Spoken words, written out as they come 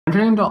I'm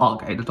turning into all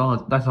gay. That's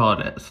all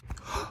it is.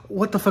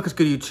 What the fuck is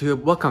good,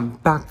 YouTube? Welcome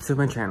back to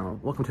my channel.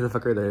 Welcome to the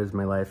fucker that is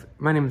my life.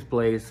 My name is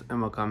Blaze,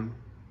 and welcome.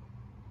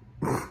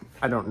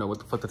 I don't know what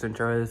the fuck this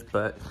intro is,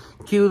 but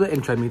cue the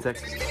intro music.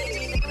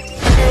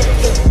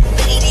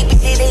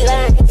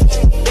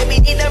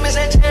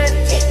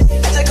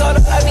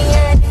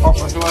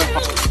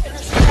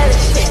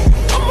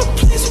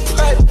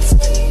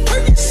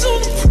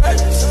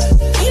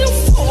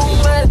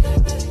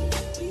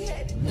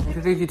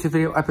 In today's YouTube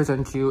video, I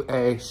present you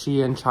a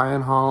Shein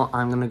try-on haul.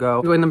 I'm gonna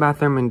go in the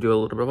bathroom and do a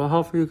little bit of a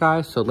haul for you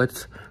guys, so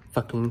let's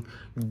fucking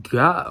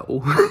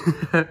go.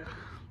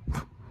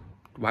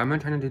 Why am I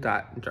trying to do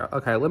that?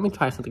 Okay, let me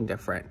try something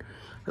different.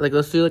 Like,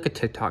 let's do like a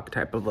TikTok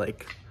type of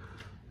like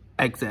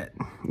exit,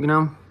 you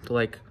know? So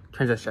like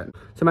transition.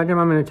 So imagine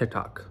I'm in a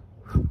TikTok.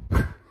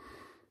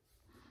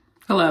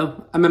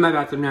 Hello, I'm in my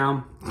bathroom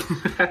now.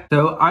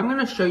 So I'm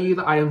gonna show you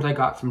the items I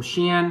got from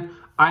Shein.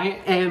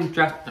 I am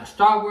dressed in a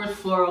Star Wars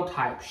floral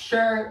type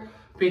shirt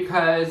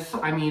because,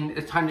 I mean,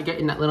 it's time to get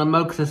in that little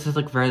mode because this is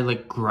like very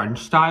like grunge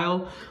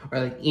style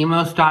or like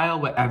emo style,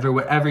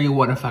 whatever you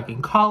want to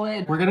fucking call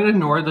it. We're gonna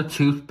ignore the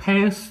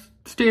toothpaste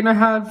stain I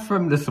had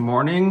from this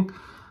morning.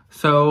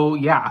 So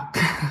yeah.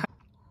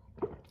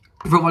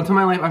 For once in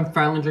my life, I'm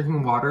finally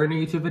drinking water in a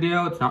YouTube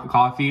video. It's not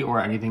coffee or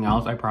anything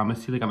else, I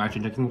promise you. Like, I'm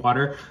actually drinking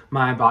water.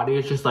 My body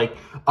is just like,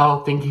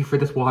 oh, thank you for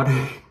this water.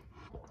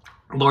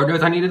 Lord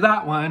knows I needed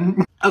that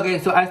one. Okay,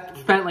 so I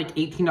spent like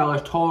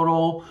 $18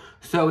 total.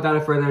 So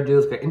without further ado,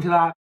 let's get into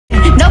that.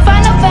 No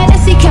final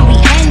fantasy, can we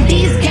end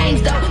these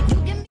games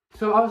though?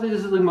 So obviously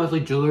this is like mostly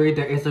jewelry.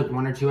 There is like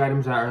one or two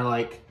items that are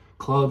like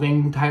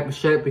clothing type of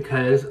shit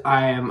because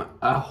I am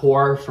a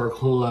whore for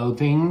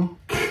clothing.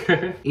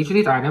 Each of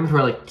these items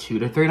were like $2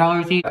 to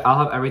 $3 each. I'll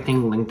have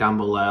everything linked down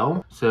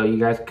below so you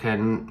guys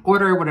can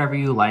order whatever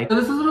you like. So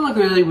this is gonna look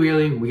really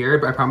weird,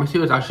 but I promise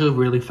you it's actually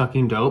really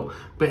fucking dope.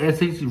 But it's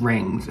these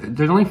rings.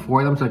 There's only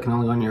 4 of them, so it can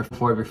only go on your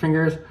 4 of your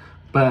fingers.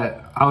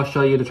 But I'll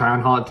show you the try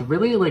on haul. It's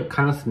really like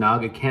kind of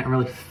snug. It can't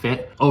really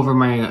fit over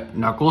my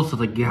knuckles. So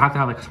like you have to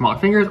have like smaller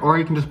fingers, or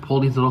you can just pull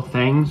these little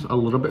things a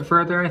little bit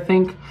further, I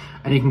think,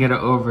 and you can get it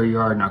over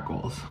your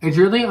knuckles. It's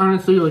really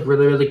honestly like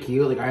really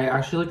cute. Like I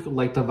actually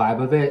like the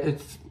vibe of it.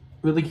 It's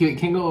really cute. It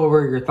can't go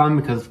over your thumb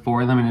because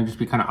 4 of them and it'd just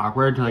be kind of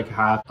awkward to like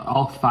have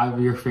all 5 of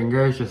your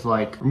fingers just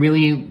like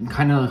really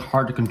kind of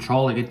hard to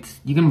control. Like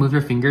you can move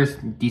your fingers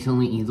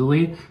decently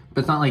easily, but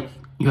it's not like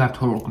you have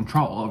total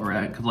control over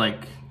it. Cause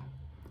like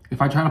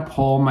if I try to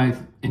pull my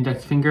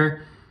index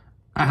finger,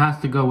 it has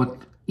to go with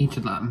each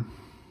of them.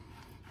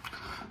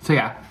 So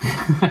yeah.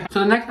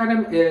 So the next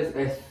item is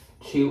a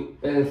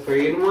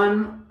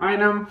 3-in-1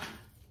 item.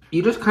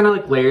 You just kind of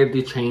like layer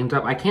the chains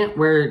up. I can't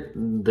wear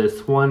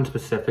this one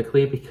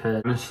specifically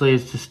because honestly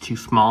it's just too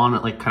small and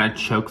it like kind of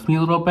chokes me a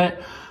little bit.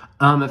 If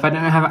I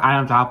didn't have an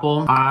Adam's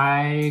apple,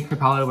 I could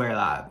probably wear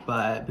that.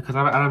 But because I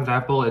have an Adam's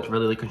apple, it's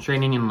really like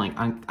constraining and like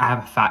I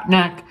have a fat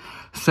neck.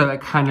 So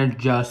it kind of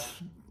just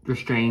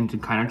restrains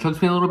and kind of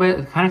chokes me a little bit.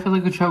 It kind of feels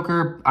like a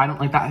choker. I don't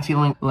like that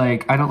feeling.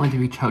 Like, I don't like to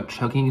be choked.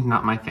 Choking is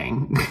not my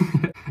thing.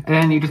 And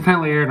then you just kind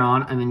of layer it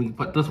on, and then you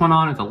put this one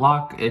on. It's a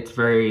lock. It's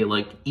very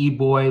like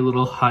e-boy,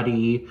 little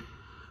hoodie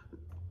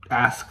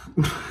ask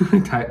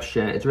type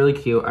shit. It's really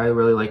cute. I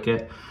really like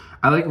it.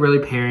 I like really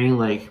pairing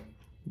like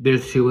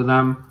there's 2 of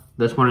them,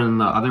 this one and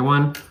the other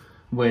one,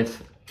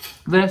 with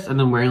this, and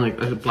then wearing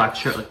like a black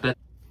shirt like this.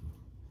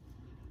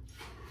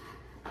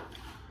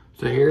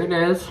 So here it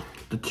is.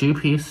 The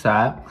 2-piece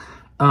set.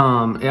 It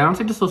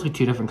honestly just looks like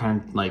 2 different kind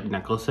of like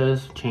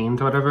necklaces, chains,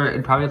 or whatever.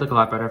 It'd probably look a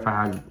lot better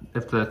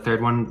if the third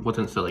one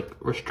wasn't so like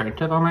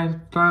restrictive on my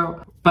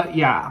style. But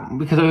yeah,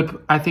 because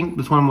I think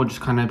this one would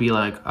just kind of be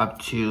like up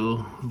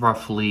to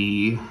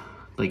roughly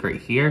like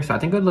right here. So I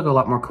think it would look a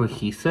lot more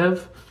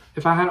cohesive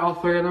if I had all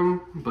 3 of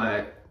them.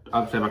 But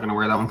obviously I'm not gonna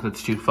wear that one because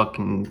it's too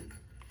fucking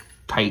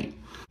tight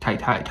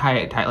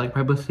like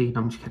publicity.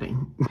 No, I'm just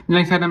kidding. The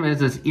next item is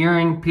this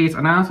earring piece,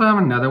 and I also have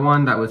another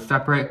one that was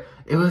separate.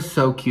 It was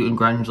so cute and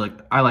grunge. Like,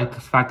 I like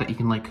this fact that you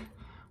can like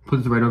put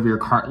this right over your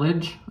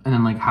cartilage and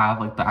then like have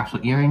like the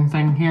actual earring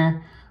thing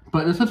here.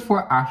 But this is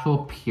for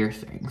actual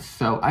piercings,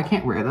 so I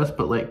can't wear this,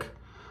 but like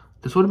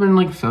this would have been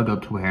like so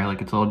dope to wear.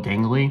 Like, it's a little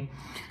dangly,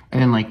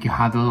 and then like you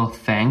have the little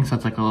thing, so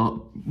it's like a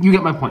little, you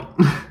get my point.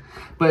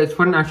 But it's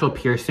for an actual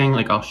piercing,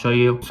 like I'll show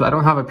you. So I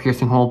don't have a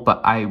piercing hole, but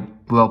I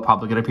will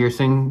probably get a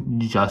piercing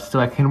just so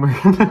I can wear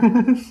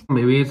this.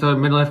 Maybe it's a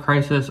midlife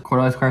crisis,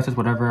 quarter life crisis,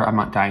 whatever. I'm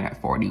not dying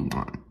at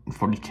 41,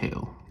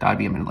 42. That would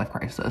be a midlife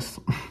crisis.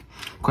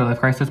 Quarter life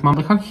crisis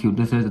moment. Look how cute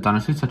this is. It's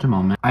honestly such a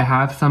moment. I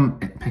have some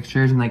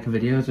pictures and like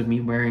videos of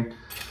me wearing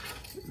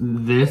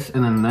this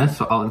and then this,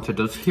 so I'll insert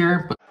those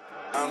here. But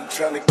I'm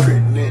trying to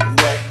crit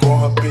neck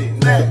on her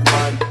big neck.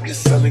 Mine is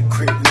selling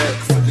crit neck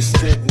for the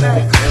stick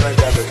neck. And I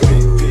got a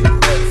big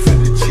neck for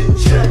the chit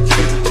chat.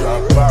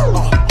 Drop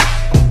out.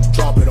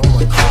 Drop it on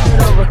my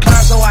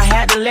car. So I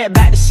had to let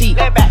back the seat.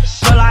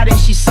 Pull out and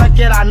she suck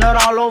it. I nut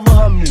all over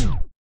her.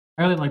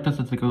 I really like this.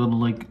 It's like a little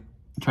like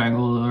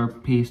triangular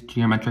piece,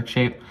 geometric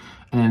shape.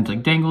 And it's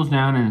like dangles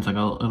down and it's like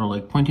a little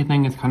like pointy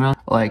thing. It's kind of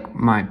like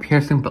my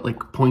piercing, but like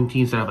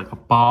pointy instead of like a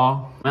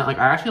ball. And like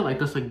I actually like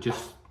this like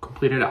just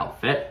completed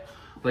outfit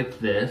like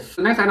this.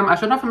 The next item I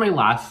showed off in my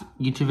last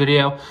YouTube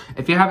video.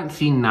 If you haven't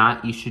seen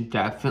that, you should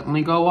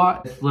definitely go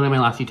watch. It's literally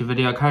my last YouTube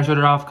video. I kind of showed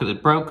it off because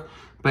it broke,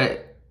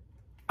 but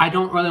I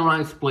don't really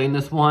want to explain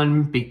this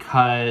one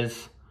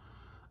because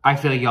I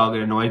feel like y'all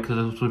get annoyed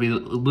because this would be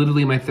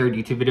literally my third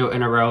YouTube video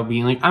in a row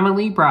being like, I'm a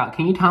Libra.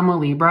 Can you tell I'm a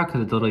Libra?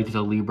 Because it's literally just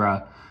a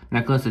Libra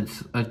necklace.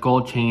 It's a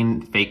gold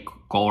chain, fake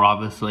gold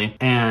obviously.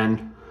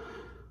 And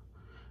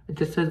it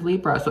just says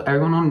Libra. So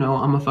everyone will know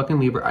I'm a fucking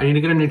Libra. I need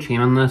to get a new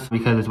chain on this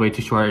because it's way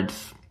too short.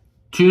 It's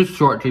too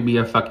short to be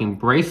a fucking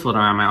bracelet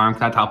around my arm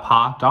because that's how it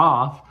popped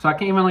off. So I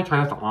can't even like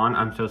try this on.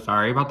 I'm so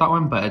sorry about that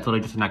one. But it's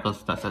literally just a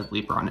necklace that says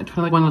Libra on it. It's kind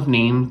of like one of those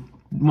name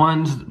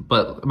ones.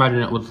 But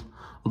imagine it was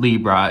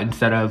Libra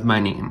instead of my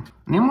name.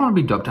 Name one would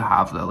be dope to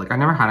have though. Like I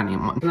never had a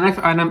name one. The next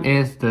item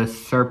is the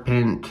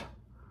serpent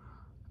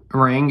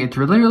ring. It's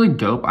really, really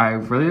dope. I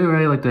really,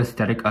 really like the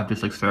aesthetic of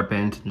just like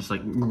serpents and just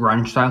like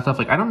grunge style stuff.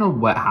 Like I don't know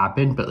what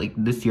happened, but like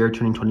this year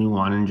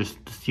 2021 and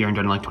just this year in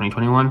general like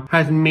 2021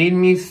 has made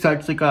me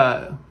such like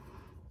a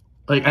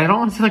like I don't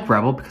want to say like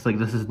rebel because like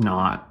this is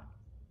not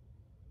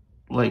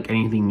like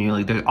anything new.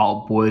 Like there's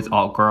all boys,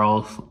 all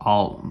girls,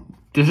 all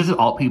there's just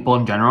all people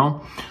in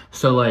general.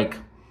 So like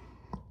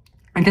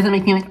it doesn't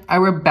make me like a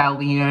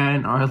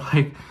rebellion or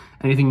like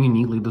anything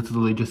unique. Like this is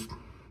literally just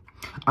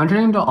I'm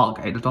turning into all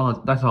guy.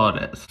 That's all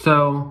it is.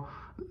 So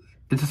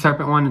it's a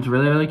serpent one. It's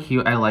really, really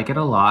cute. I like it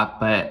a lot,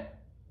 but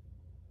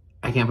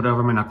I can't put it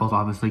over my knuckles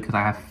obviously because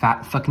I have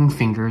fat fucking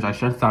fingers. I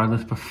should have thought of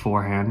this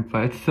beforehand,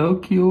 but it's so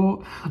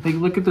cute. Like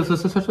look at this.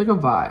 This is such like a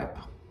vibe.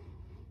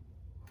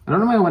 I don't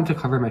know why I want to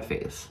cover my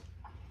face.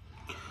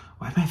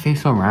 Why is my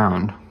face so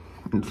round?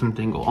 It's some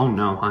angle. Oh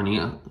no, honey.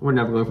 We're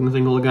never going from this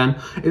angle again.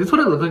 Is this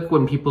what it looks like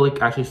when people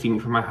like actually see me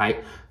from my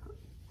height?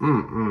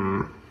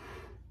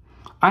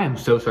 I am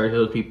so sorry to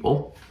those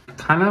people.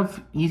 Kind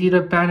of easy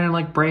to bend and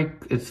like break.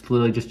 It's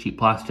literally just cheap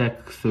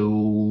plastic, so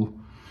you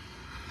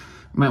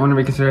might want to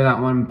reconsider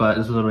that one, but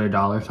it's literally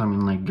 $1, so I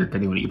mean like you're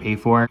getting what you pay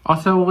for.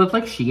 Also with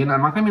like Shein,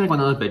 I'm not gonna be like one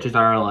of those bitches that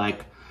are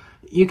like,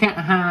 you can't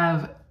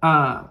have,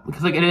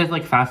 because like it is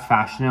like fast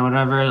fashion or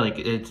whatever, like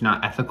it's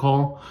not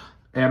ethical.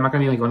 And I'm not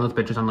gonna be like one of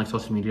those bitches on like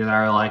social media that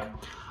are like,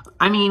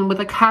 I mean with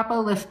a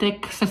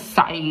capitalistic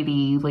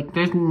society, like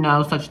there's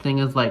no such thing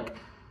as like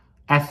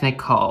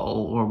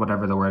ethical or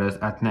whatever the word is,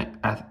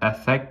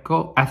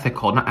 ethical,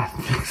 not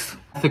ethics,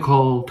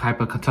 ethical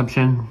type of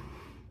consumption.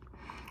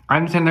 I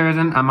understand there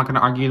isn't. I'm not going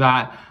to argue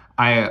that.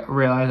 I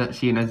realize that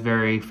Shein is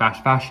very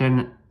fast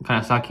fashion,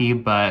 kind of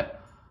sucky,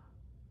 but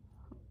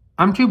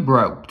I'm too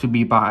broke to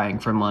be buying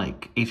from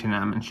like H&M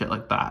and shit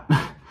like that.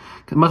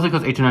 Mostly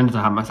because H&M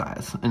doesn't have my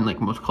size in like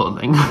most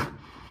clothing.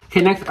 Okay,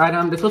 next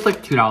item. This was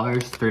like $2,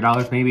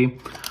 $3 maybe,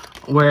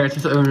 where it's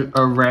just an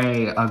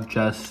array of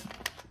just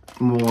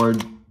more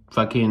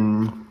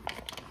fucking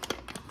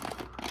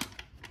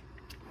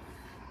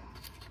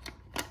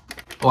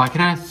why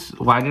did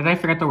I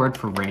forget the word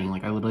for ring?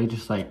 Like I literally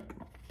just like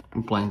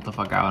blanked the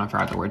fuck out and I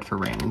forgot the word for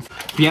rings.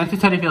 Beyonce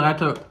said if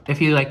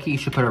you like it, you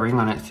should put a ring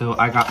on it. So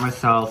I got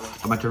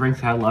myself a bunch of rings.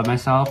 I love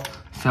myself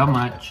so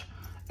much.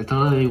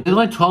 There's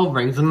like 12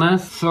 rings in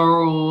this.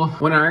 So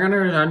when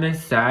Ariana Grande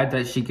said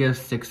that she gives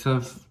six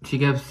of her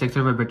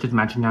bitches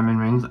matching diamond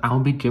rings, I'll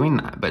be doing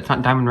that. But it's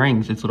not diamond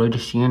rings. It's literally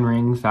just Shein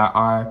rings that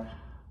are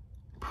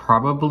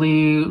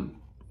probably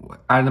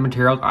out of the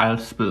materials out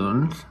of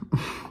spoons.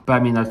 But I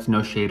mean that's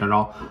no shade at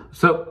all.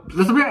 So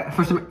this will be my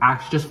first time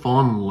actually just full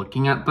on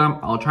looking at them.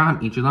 I'll try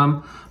on each of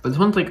them, but this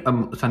one's like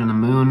a sun and the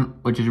moon,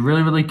 which is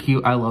really, really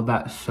cute. I love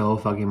that so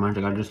fucking much.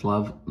 Like I just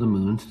love the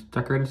moons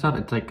decorated stuff.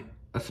 It's like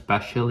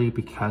especially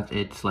because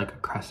it's like a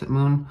crescent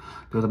moon.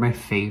 Those are my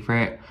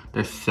favorite.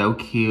 They're so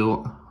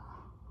cute.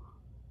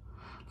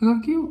 Look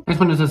how cute. This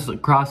one is this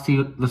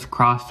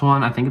crossed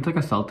one. I think it's like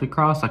a Celtic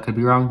cross. I could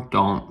be wrong.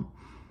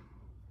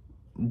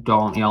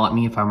 Don't yell at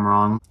me if I'm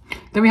wrong.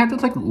 Then we have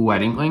this like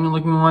wedding ring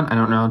looking one. I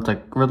don't know. It's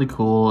like really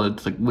cool.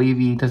 It's like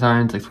wavy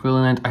designs, like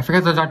squiggly lines. I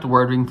forget the exact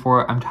wording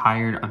for it. I'm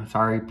tired. I'm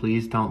sorry.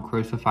 Please don't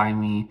crucify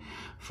me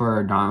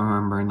for not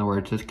remembering the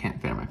words. Just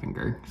can't fit on my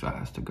finger, so it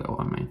has to go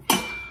on my.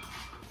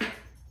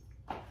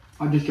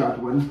 I just dropped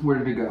one. Where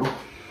did it go?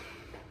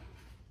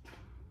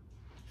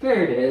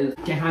 There it is.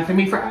 Can't hide from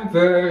me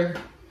forever.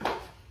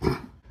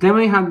 Then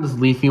we have this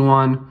leafy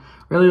one.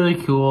 Really,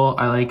 really cool.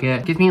 I like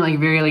it. Gives me like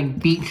very like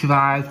beach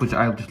vibes, which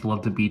I just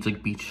love the beach,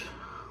 like beach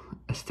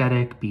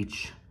aesthetic,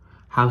 beach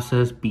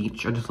houses,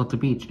 beach. I just love the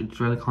beach. It's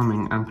really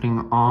calming. I'm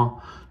putting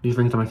all these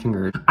rings on my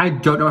fingers. I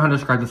don't know how to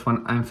describe this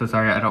one. I'm so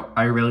sorry.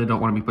 I really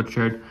don't want to be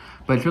butchered,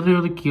 but it's really,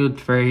 really cute.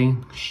 It's very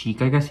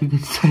chic, I guess you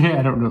could say.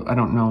 I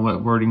don't know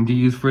what wording to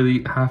use for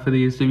the half of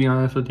these, to be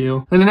honest with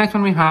you. Then the next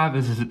one we have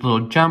is this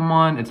little gem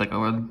one. It's like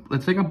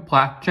a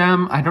black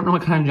gem. I don't know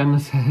what kind of gem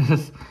this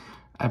is.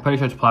 I'm pretty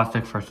sure it's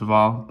plastic, first of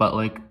all, but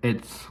like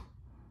it's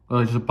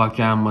really just a black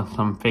gem with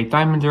some fake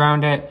diamonds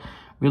around it.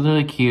 Really,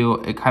 really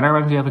cute. It kind of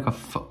reminds me of like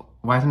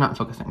why is it not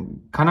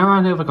focusing? Kind of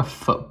reminds me of like a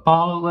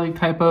football like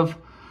type of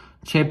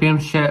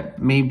championship,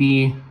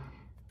 maybe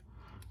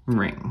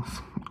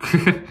rings.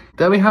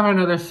 Then we have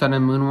another sun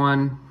and moon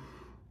one.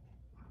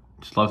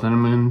 Just love sun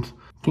and moons.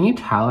 Can you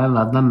tell I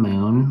love the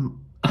moon?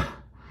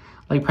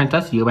 Like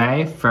Princess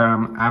Yue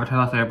from Avatar: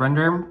 Last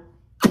Airbender.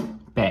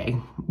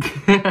 Bae.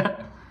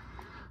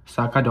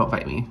 Sokka, don't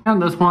fight me.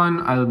 And this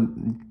one, I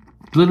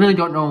literally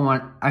don't know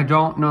what, I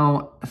don't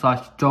know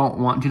 / don't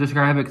want to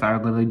describe it because I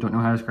literally don't know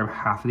how to describe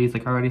half of these,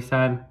 like I already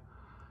said.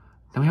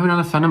 Then we have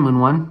another sun and moon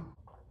one.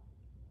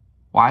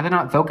 Why are they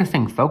not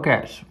focusing?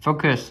 Focus.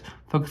 Focus.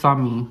 Focus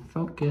on me.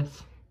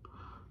 Focus.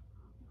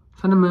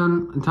 Sun and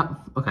moon.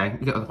 Okay,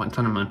 you get the point.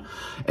 Sun and moon.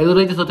 It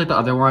literally just looked like the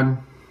other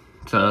one.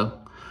 So,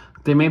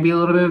 there may be a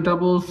little bit of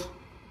doubles.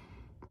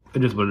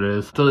 It is what it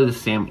is. Totally the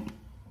same.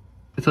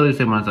 It's totally the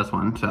same one as this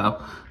one.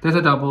 So, there's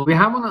a double. We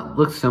have one that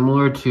looks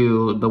similar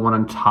to the one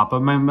on top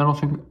of my middle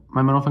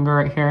finger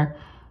right here.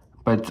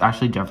 But it's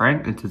actually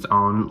different. It's its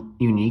own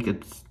unique.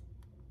 It's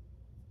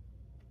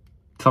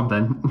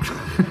something.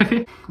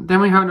 Then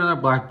we have another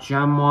black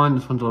gem one.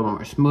 This one's a little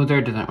more smoother.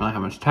 It doesn't really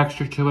have much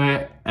texture to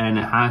it. And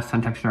it has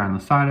some texture on the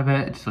side of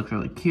it. It just looks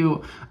really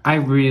cute. I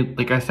really,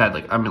 like I said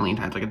like a million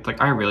times, like it's like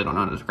I really don't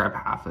know how to describe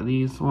half of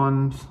these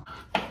ones.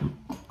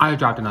 I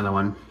dropped another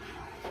one.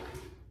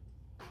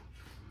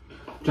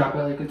 Drop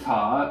it like it's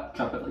hot.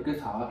 Drop it like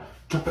it's hot.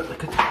 Drop it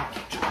like it's hot.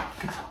 Drop it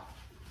like it's hot.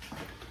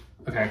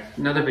 Okay,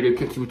 another video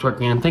keeps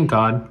working, thank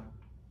God.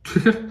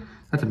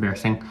 That's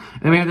embarrassing.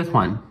 And then we have this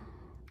one.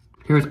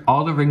 Here's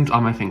all the rings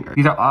on my finger.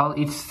 These are all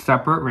each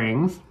separate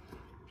rings.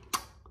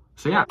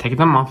 So yeah, taking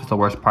them off is the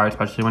worst part,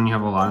 especially when you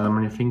have a lot of them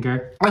on your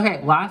finger.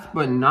 Okay, last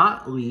but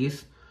not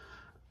least,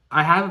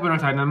 I have been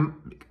inside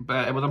them,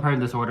 but it wasn't part of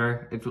this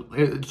order.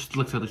 It just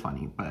looks really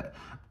funny, but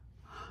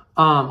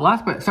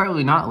last but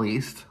certainly not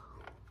least,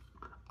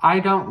 I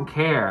don't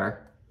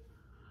care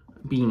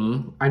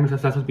beanie. I'm just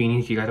obsessed with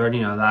beanies. You guys already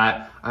know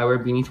that. I wear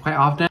beanies quite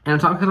often, and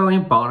it's not because I'm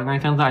like balding or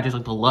anything like that. I just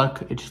like the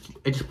look. It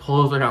just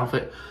pulls an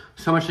outfit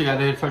so much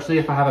together, especially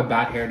if I have a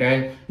bad hair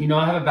day. You know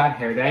I have a bad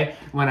hair day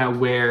when I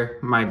wear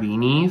my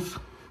beanies.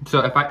 So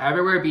if I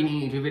ever wear a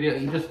beanie in a YouTube video,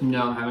 you just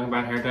know I'm having a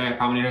bad hair day. I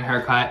probably need a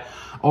haircut,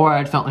 or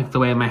I just don't like the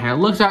way my hair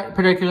looks that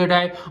particular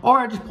day,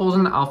 or it just pulls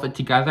in the outfit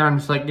together. I'm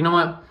just like, you know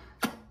what?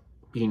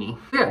 Beanie.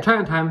 Yeah, try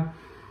on time.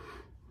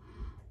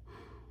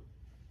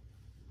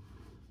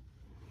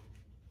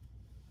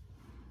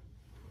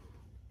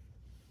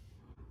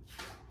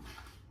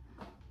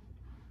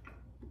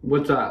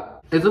 What's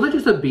up? It's literally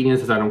just a beanie that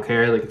says I don't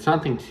care. Like, it's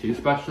nothing too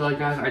special, like,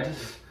 guys. I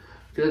just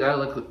feel like I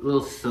look a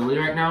little silly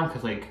right now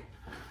because, like,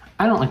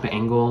 I don't like the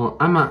angle.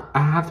 I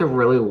have to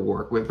really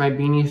work with my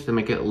beanies to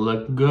make it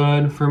look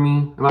good for me,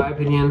 in my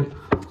opinion.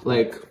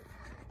 Like,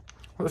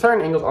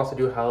 certain angles also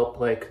do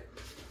help. Like,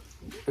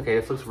 okay,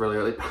 this looks really,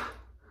 really bad.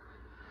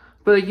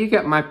 But, like, you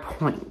get my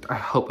point, I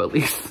hope, at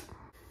least.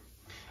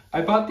 I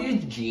bought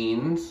these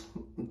jeans,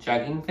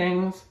 jegging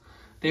things.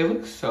 They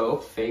look so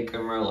fake in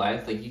real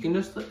life. Like, you can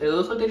just, it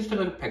looks like they just took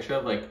like a picture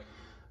of like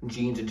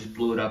jeans and just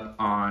blew it up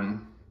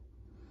on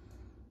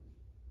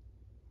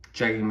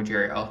jegging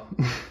material,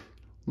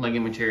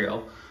 legging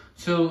material.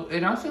 So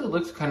it honestly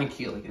looks kind of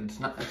cute. Like, it's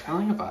kind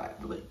of like a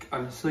vibe, like,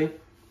 honestly.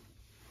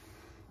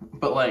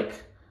 But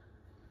like,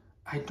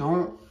 I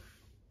don't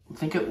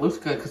think it looks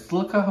good because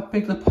look how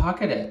big the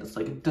pocket is.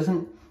 Like, it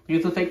doesn't, like,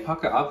 it's a fake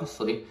pocket,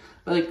 obviously.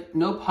 But like,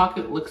 no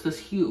pocket looks this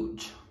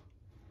huge.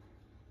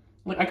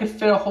 Like, I could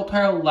fit a whole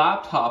entire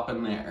laptop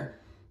in there.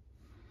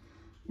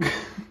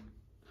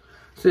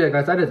 So yeah,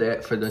 guys, that is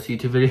it for this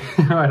YouTube video.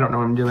 I don't know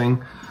what I'm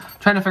doing. I'm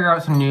trying to figure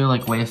out some new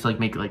like ways to like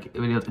make like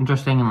videos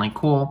interesting and like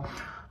cool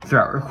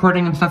throughout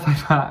recording and stuff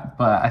like that,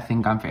 but I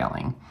think I'm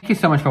failing. Thank you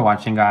so much for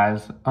watching,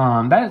 guys.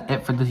 That is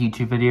it for this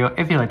YouTube video.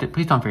 If you liked it,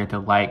 please don't forget to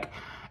like.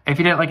 If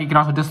you didn't like it, you can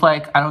also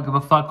dislike. I don't give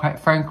a fuck, quite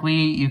frankly.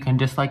 You can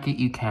dislike it,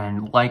 you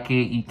can like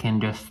it, you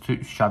can just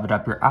shove it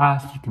up your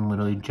ass. You can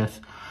literally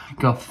just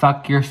go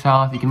fuck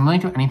yourself. You can really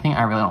do anything.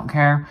 I really don't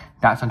care.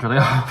 That sounds really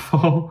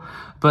awful.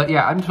 But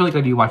yeah, I'm just really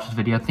glad you watched this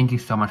video. Thank you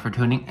so much for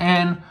tuning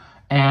in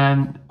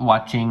and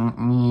watching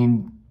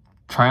me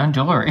try on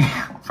jewelry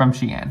from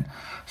Shein.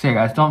 So yeah,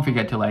 guys, don't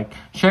forget to like,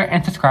 share,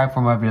 and subscribe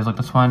for more videos like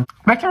this one.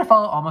 Make sure to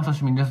follow all my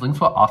social medias. Links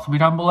will also be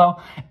down below.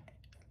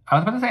 I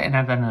was about to say it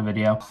at the end of the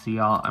video. See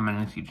y'all in my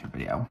next YouTube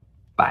video.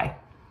 Bye.